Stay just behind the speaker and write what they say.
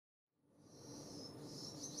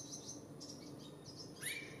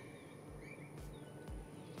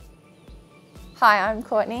Hi, I'm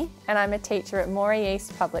Courtney and I'm a teacher at Moree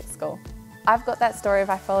East Public School. I've got that story of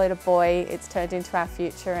I followed a boy, it's turned into our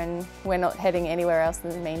future and we're not heading anywhere else in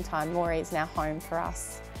the meantime. Moree is now home for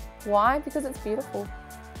us. Why? Because it's beautiful.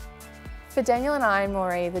 For Daniel and I in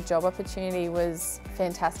Moree, the job opportunity was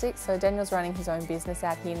fantastic. So Daniel's running his own business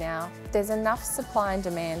out here now. There's enough supply and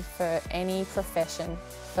demand for any profession,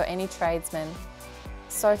 for any tradesman.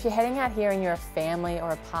 So if you're heading out here and you're a family or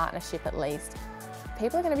a partnership at least,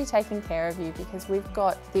 people are going to be taking care of you because we've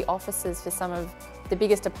got the offices for some of the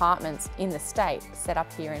biggest apartments in the state set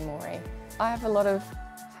up here in Moree. I have a lot of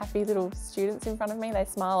happy little students in front of me. They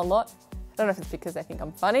smile a lot. I don't know if it's because they think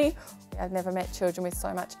I'm funny. I've never met children with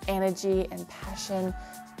so much energy and passion.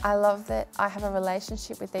 I love that I have a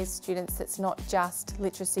relationship with these students that's not just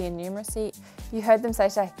literacy and numeracy. You heard them say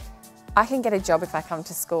today, I can get a job if I come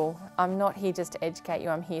to school. I'm not here just to educate you,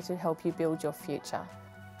 I'm here to help you build your future.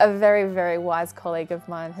 A very, very wise colleague of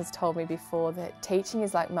mine has told me before that teaching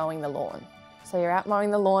is like mowing the lawn. So you're out mowing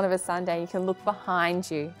the lawn of a Sunday, you can look behind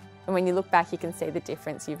you, and when you look back you can see the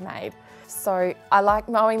difference you've made. So I like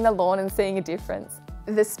mowing the lawn and seeing a difference.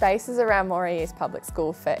 The spaces around Moree East Public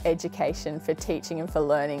School for education, for teaching and for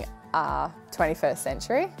learning are 21st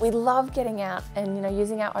century. We love getting out and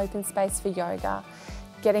using our open space for yoga,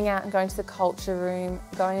 getting out and going to the culture room,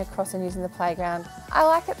 going across and using the playground. I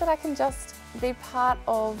like it that I can just be part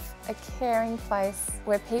of a caring place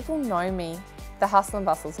where people know me. The hustle and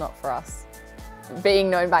bustle's not for us. Being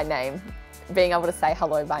known by name, being able to say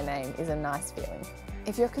hello by name is a nice feeling.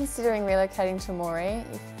 If you're considering relocating to Moree,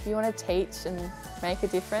 if you want to teach and make a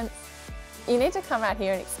difference, you need to come out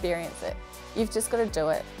here and experience it. You've just got to do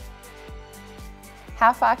it.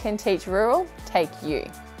 How far can Teach Rural take you?